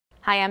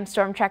Hi, I'm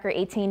Storm Tracker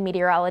 18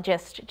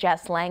 meteorologist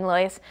Jess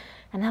Langlois.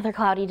 Another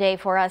cloudy day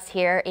for us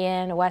here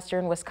in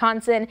western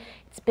Wisconsin.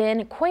 It's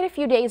been quite a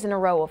few days in a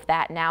row of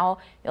that now.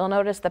 You'll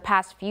notice the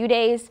past few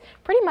days,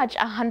 pretty much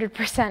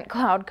 100%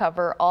 cloud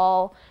cover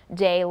all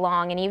day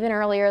long. And even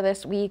earlier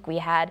this week, we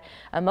had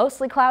a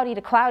mostly cloudy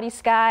to cloudy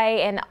sky,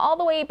 and all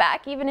the way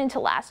back even into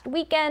last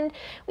weekend,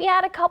 we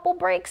had a couple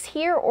breaks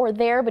here or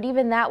there, but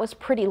even that was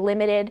pretty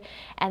limited.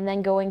 And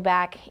then going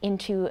back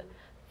into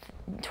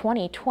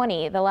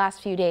 2020, the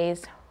last few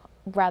days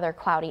rather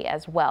cloudy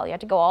as well. You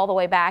have to go all the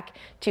way back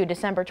to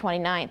December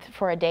 29th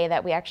for a day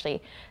that we actually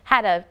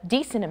had a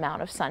decent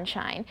amount of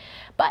sunshine.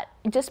 But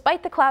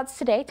despite the clouds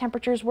today,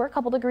 temperatures were a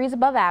couple degrees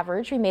above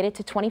average. We made it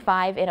to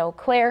 25 in Eau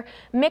Claire,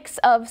 mix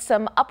of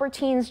some upper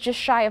teens just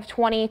shy of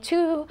 20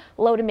 to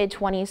low to mid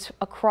 20s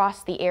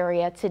across the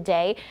area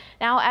today.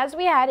 Now, as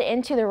we head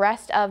into the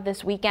rest of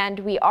this weekend,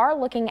 we are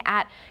looking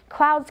at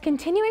clouds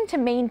continuing to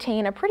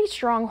maintain a pretty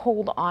strong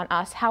hold on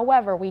us.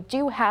 However, we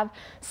do have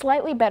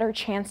slightly better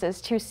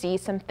chances to see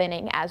some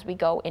thinning as we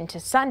go into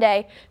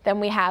Sunday than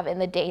we have in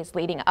the days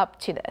leading up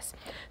to this.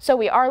 So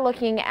we are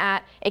looking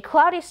at a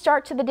cloudy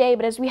start to the day,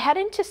 but as we head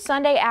into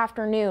Sunday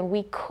afternoon,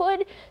 we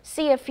could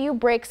see a few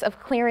breaks of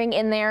clearing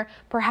in there,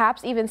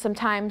 perhaps even some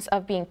times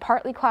of being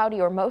partly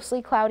cloudy or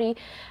mostly cloudy,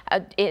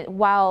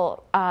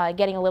 while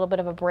getting a little bit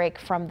of a break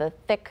from the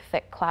thick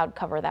cloud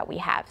cover that we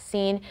have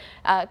seen.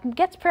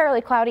 Gets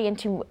fairly cloudy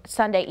into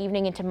Sunday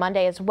evening into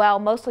Monday as well,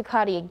 mostly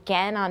cloudy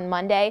again on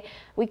Monday.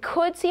 We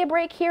could see a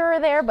break here or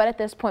there, but at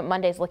this point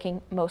Monday's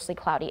looking mostly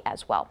cloudy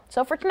as well.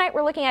 So for tonight,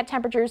 we're looking at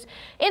temperatures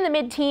in the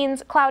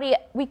mid-teens, cloudy.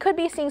 We could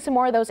be seeing some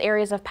more of those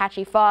areas of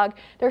patchy fog.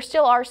 There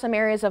still are some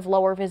areas of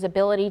lower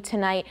visibility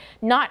tonight,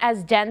 not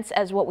as dense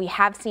as what we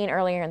have seen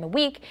earlier in the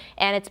week,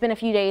 and it's been a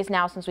few days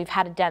now since we've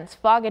had a dense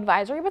fog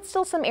advisory, but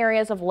still some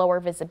areas of lower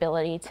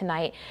visibility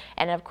tonight,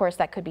 and of course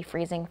that could be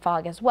freezing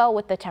fog as well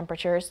with the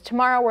temperatures.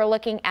 Tomorrow we're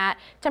looking at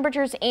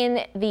temperatures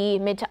in the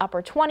mid to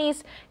upper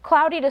 20s,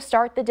 cloudy to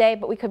start the day,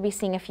 but we could be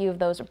seeing a few of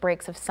those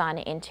breaks of sun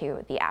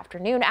into the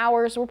afternoon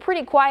hours. We're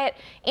pretty quiet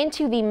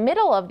into the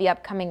middle of the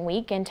upcoming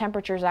week, and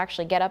temperatures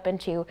actually get up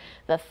into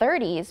the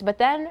 30s, but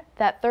then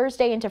that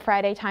Thursday into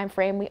Friday time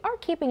frame, we are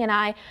keeping an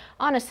eye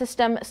on a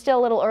system. Still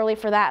a little early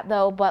for that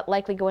though, but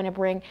likely going to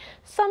bring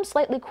some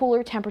slightly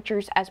cooler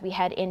temperatures as we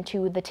head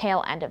into the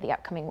tail end of the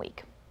upcoming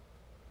week.